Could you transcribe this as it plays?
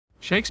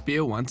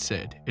Shakespeare once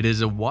said, "It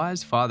is a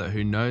wise father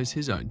who knows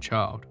his own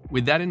child."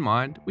 With that in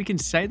mind, we can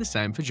say the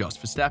same for Jos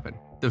Verstappen.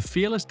 The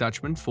fearless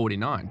Dutchman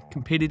 49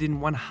 competed in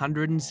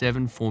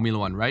 107 Formula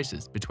One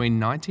races between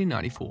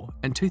 1994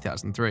 and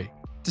 2003.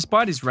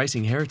 Despite his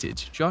racing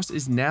heritage, Jos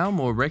is now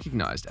more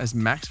recognized as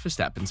Max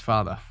Verstappen's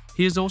father.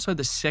 He is also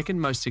the second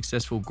most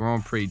successful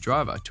Grand Prix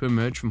driver to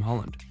emerge from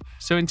Holland.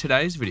 So in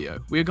today's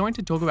video, we are going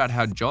to talk about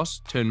how Jos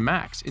turned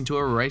Max into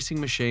a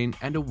racing machine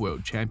and a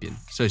world champion.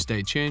 So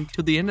stay tuned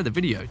till the end of the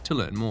video to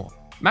learn more.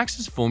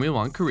 Max's Formula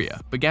One career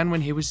began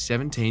when he was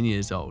 17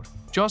 years old.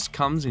 Jos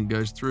comes and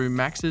goes through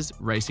Max's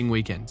racing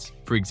weekends.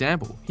 For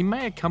example, he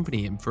may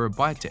accompany him for a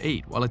bite to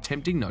eat while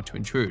attempting not to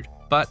intrude.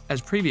 But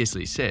as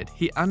previously said,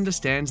 he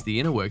understands the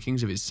inner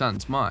workings of his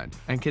son's mind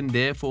and can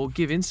therefore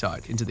give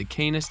insight into the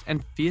keenest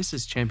and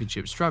fiercest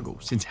championship struggle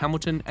since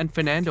Hamilton and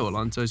Fernando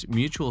Alonso's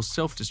mutual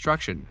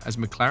self-destruction as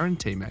McLaren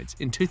teammates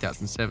in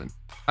 2007.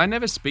 "I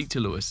never speak to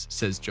Lewis,"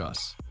 says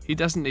Jos. "He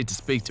doesn't need to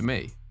speak to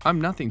me. I'm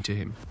nothing to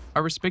him. I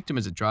respect him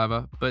as a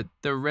driver, but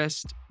the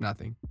rest,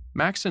 nothing."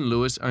 Max and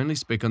Lewis only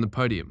speak on the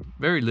podium,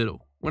 very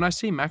little. When I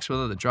see Max with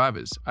other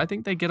drivers, I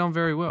think they get on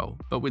very well,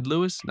 but with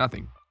Lewis,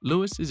 nothing.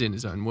 Lewis is in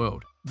his own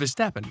world.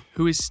 Verstappen,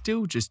 who is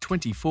still just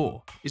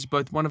 24, is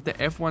both one of the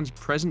F1's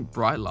present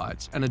bright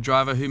lights and a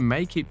driver who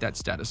may keep that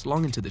status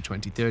long into the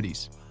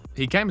 2030s.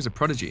 He came as a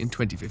prodigy in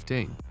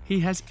 2015. He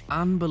has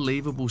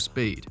unbelievable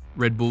speed,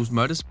 Red Bull's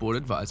motorsport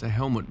advisor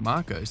Helmut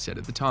Marko said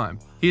at the time.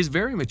 He is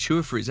very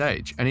mature for his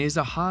age and he is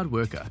a hard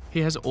worker.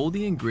 He has all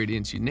the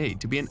ingredients you need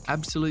to be an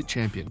absolute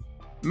champion.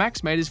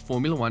 Max made his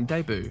Formula One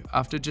debut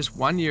after just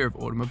 1 year of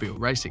automobile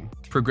racing,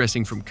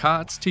 progressing from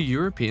karts to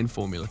European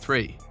Formula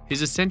 3.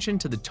 His ascension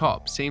to the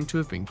top seemed to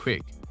have been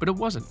quick, but it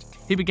wasn't.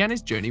 He began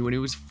his journey when he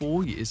was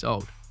 4 years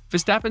old.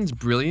 Verstappen's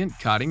brilliant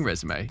karting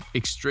resume,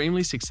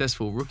 extremely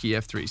successful rookie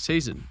F3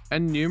 season,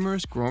 and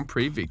numerous Grand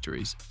Prix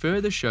victories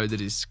further show that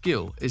his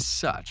skill is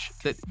such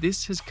that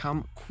this has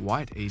come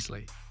quite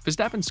easily.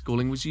 Verstappen's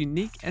schooling was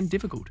unique and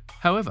difficult.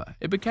 However,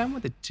 it began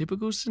with a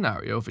typical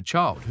scenario of a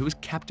child who was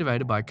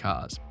captivated by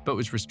cars, but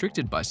was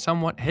restricted by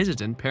somewhat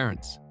hesitant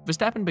parents.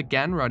 Verstappen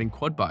began riding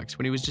quad bikes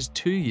when he was just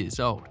 2 years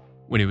old.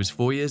 When he was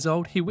 4 years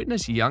old, he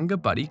witnessed younger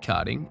buddy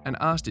karting and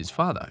asked his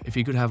father if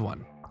he could have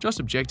one. Jos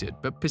objected,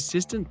 but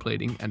persistent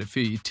pleading and a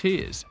few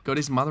tears got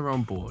his mother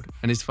on board,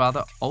 and his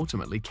father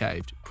ultimately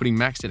caved, putting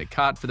Max in a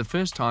kart for the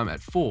first time at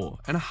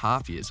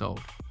 4.5 years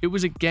old. It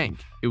was a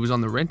gank. It was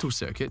on the rental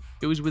circuit.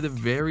 It was with a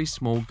very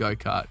small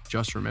go-kart,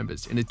 Jos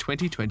remembers in a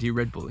 2020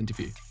 Red Bull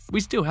interview. "We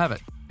still have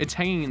it. It's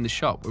hanging in the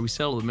shop where we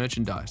sell the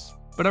merchandise.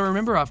 But I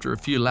remember after a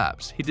few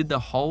laps, he did the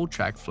whole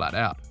track flat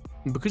out.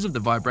 And because of the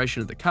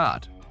vibration of the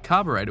kart, the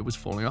carburetor was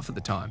falling off at the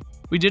time.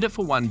 We did it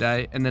for 1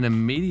 day and then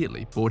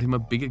immediately bought him a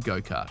bigger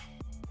go-kart."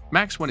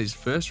 Max won his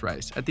first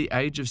race at the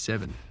age of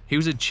 7. He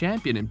was a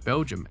champion in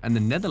Belgium and the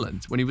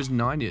Netherlands when he was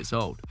 9 years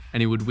old, and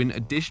he would win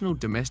additional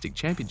domestic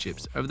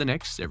championships over the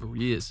next several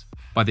years.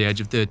 By the age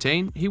of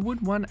 13, he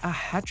would won a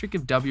hat-trick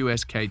of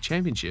WSK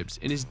championships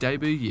in his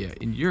debut year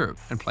in Europe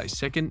and placed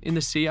second in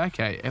the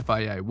CIK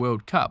FIA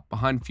World Cup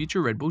behind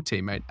future Red Bull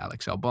teammate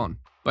Alex Albon.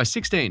 By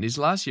 16, his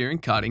last year in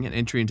karting and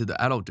entry into the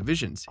adult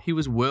divisions, he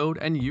was world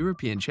and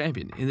European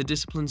champion in the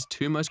discipline's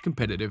two most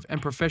competitive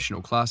and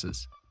professional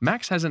classes.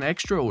 "Max has an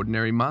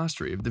extraordinary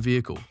mastery of the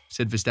vehicle,"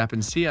 said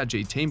Verstappen's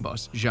CRG team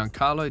boss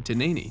Giancarlo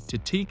Tonini to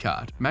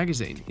T-Kart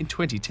magazine in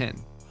 2010.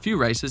 "Few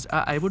racers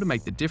are able to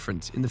make the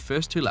difference in the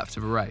first 2 laps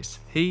of a race.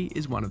 He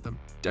is one of them.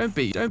 Don't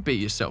beat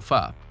yourself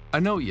up. I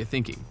know what you're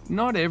thinking.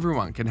 Not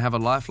everyone can have a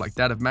life like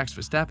that of Max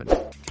Verstappen.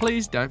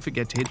 Please don't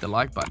forget to hit the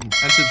like button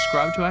and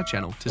subscribe to our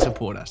channel to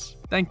support us.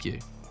 Thank you."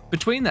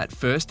 Between that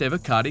first ever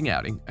karting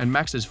outing and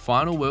Max's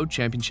final World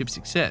Championship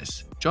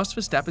success, Jos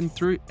Verstappen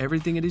threw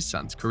everything at his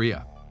son's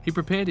career. He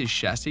prepared his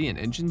chassis and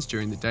engines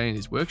during the day in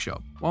his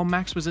workshop, while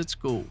Max was at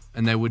school,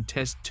 and they would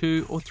test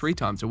 2 or 3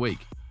 times a week.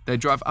 They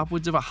drive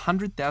upwards of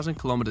 100,000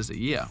 kilometers a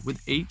year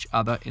with each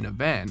other in a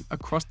van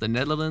across the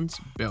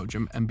Netherlands,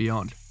 Belgium, and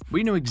beyond.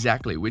 "We knew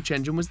exactly which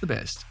engine was the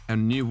best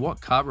and knew what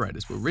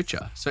carburetors were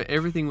richer, so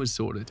everything was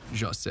sorted,"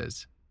 Jos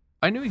says.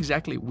 "I knew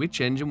exactly which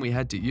engine we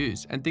had to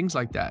use and things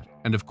like that.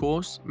 And of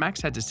course,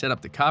 Max had to set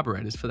up the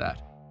carburetors for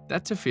that.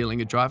 That's a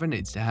feeling a driver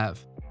needs to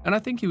have. And I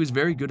think he was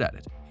very good at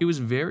it. He was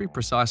very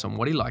precise on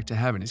what he liked to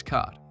have in his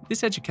kart.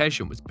 This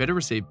education was better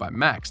received by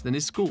Max than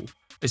his school.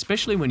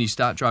 Especially when you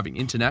start driving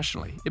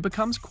internationally, it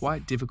becomes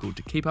quite difficult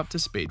to keep up to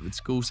speed with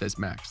school," says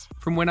Max.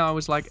 "From when I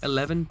was like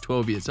 11,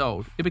 12 years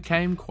old, it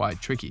became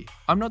quite tricky.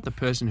 I'm not the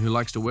person who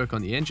likes to work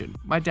on the engine.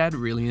 My dad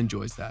really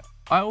enjoys that.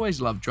 I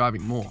always love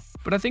driving more,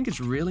 but I think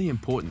it's really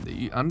important that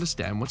you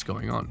understand what's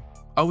going on.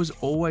 I was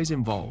always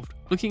involved,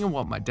 looking at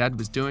what my dad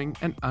was doing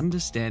and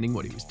understanding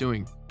what he was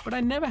doing, but I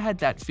never had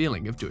that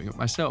feeling of doing it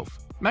myself."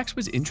 Max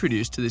was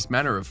introduced to this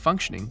manner of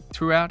functioning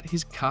throughout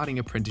his karting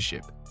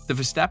apprenticeship.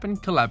 The Verstappen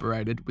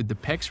collaborated with the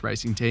PEX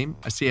racing team,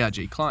 a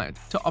CRG client,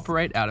 to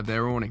operate out of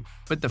their awning.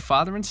 But the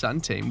father and son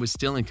team was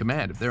still in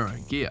command of their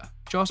own gear.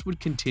 Jos would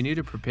continue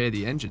to prepare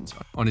the engines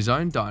on his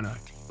own dyno.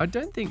 I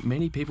don't think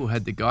many people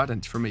had the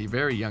guidance from a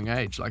very young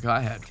age like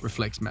I had,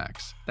 reflects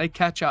Max. They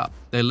catch up,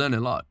 they learn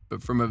a lot,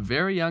 but from a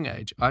very young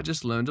age, I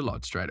just learned a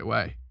lot straight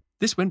away.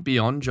 This went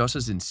beyond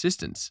Jos's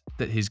insistence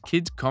that his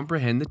kids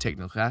comprehend the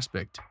technical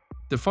aspect.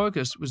 The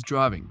focus was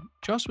driving.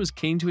 Jos was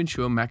keen to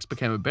ensure Max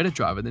became a better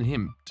driver than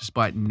him,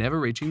 despite never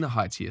reaching the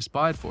heights he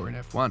aspired for in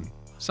F1.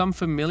 Some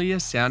familiar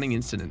sounding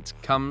incidents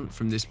come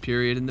from this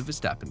period in the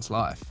Verstappen's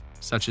life,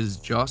 such as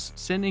Jos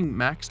sending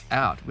Max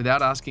out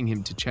without asking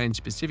him to change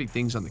specific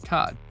things on the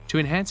card to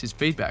enhance his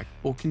feedback,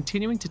 or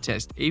continuing to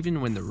test even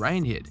when the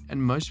rain hit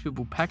and most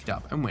people packed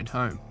up and went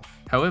home.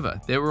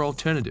 However, there were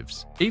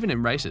alternatives. Even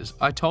in races,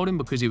 I told him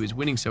because he was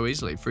winning so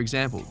easily, for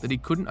example, that he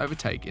couldn't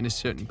overtake in a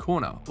certain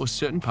corner or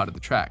certain part of the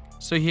track,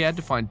 so he had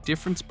to find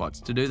different spots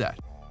to do that.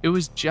 It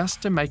was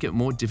just to make it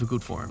more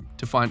difficult for him,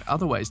 to find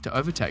other ways to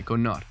overtake or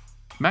not.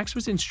 Max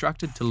was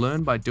instructed to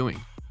learn by doing,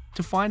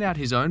 to find out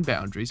his own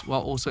boundaries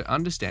while also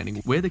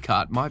understanding where the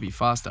kart might be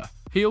faster.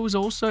 He was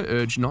also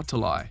urged not to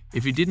lie.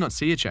 If he did not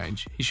see a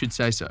change, he should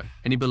say so,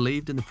 and he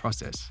believed in the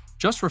process.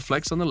 Jos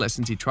reflects on the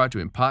lessons he tried to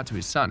impart to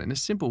his son in a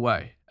simple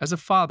way. As a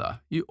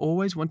father, you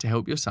always want to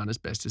help your son as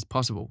best as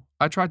possible.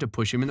 I tried to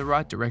push him in the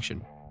right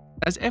direction.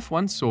 As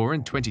F1 saw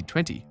in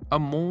 2020, a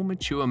more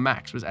mature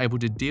Max was able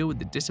to deal with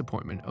the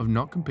disappointment of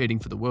not competing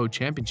for the World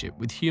Championship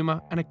with humour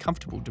and a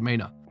comfortable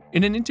demeanour.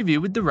 In an interview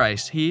with The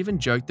Race, he even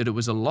joked that it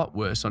was a lot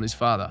worse on his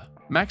father.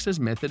 Max's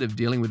method of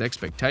dealing with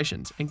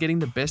expectations and getting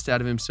the best out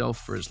of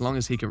himself for as long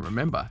as he can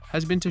remember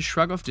has been to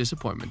shrug off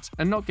disappointments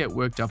and not get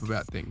worked up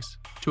about things,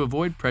 to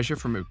avoid pressure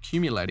from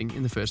accumulating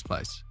in the first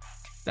place.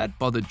 That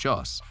bothered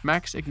Jos.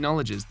 Max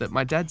acknowledges that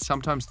my dad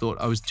sometimes thought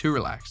I was too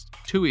relaxed,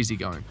 too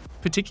easygoing,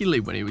 particularly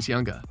when he was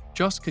younger.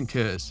 Jos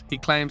concurs. He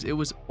claims it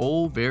was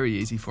all very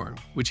easy for him,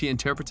 which he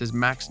interprets as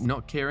Max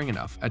not caring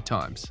enough at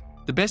times.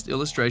 The best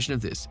illustration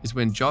of this is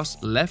when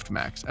Jos left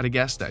Max at a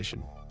gas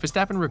station.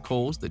 Verstappen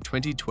recalls the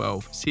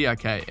 2012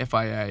 CRK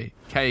FIA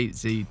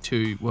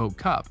KZ2 World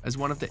Cup as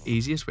one of the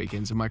easiest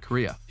weekends of my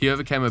career. He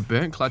overcame a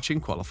burnt clutch in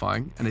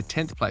qualifying and a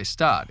 10th place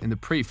start in the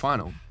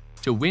pre-final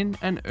to win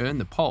and earn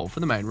the pole for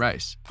the main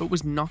race, but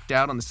was knocked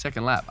out on the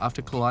second lap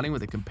after colliding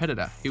with a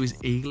competitor he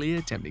was eagerly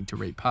attempting to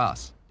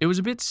repass. It was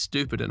a bit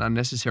stupid and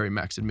unnecessary,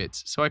 Max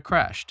admits, so I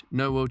crashed.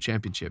 No World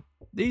Championship.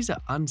 These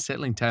are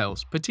unsettling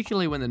tales,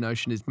 particularly when the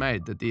notion is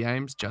made that the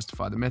aims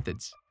justify the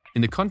methods.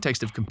 In the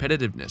context of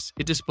competitiveness,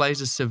 it displays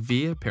a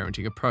severe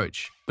parenting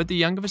approach. But the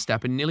younger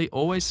Verstappen nearly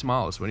always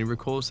smiles when he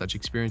recalls such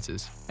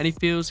experiences, and he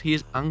feels he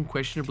is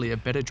unquestionably a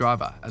better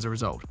driver as a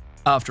result.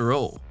 After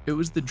all, it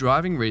was the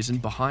driving reason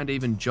behind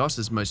even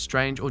Jos's most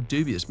strange or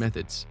dubious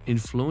methods,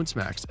 influence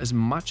Max as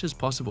much as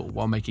possible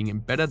while making him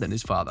better than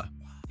his father.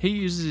 He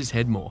uses his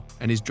head more,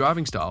 and his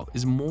driving style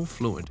is more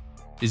fluid,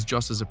 is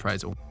Jos's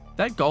appraisal.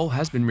 That goal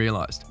has been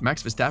realised.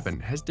 Max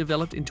Verstappen has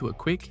developed into a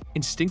quick,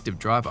 instinctive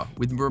driver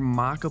with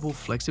remarkable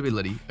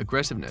flexibility,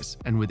 aggressiveness,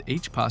 and with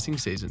each passing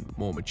season,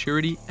 more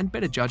maturity and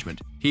better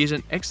judgment. He is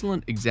an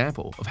excellent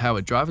example of how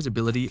a driver's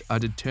ability are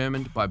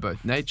determined by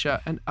both nature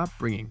and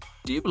upbringing.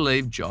 Do you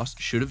believe Jos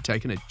should have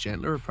taken a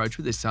gentler approach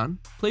with his son?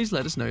 Please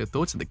let us know your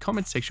thoughts in the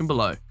comments section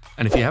below.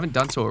 And if you haven't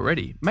done so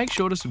already, make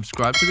sure to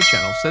subscribe to the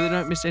channel so that you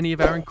don't miss any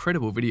of our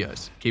incredible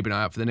videos. Keep an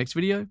eye out for the next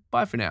video.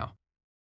 Bye for now.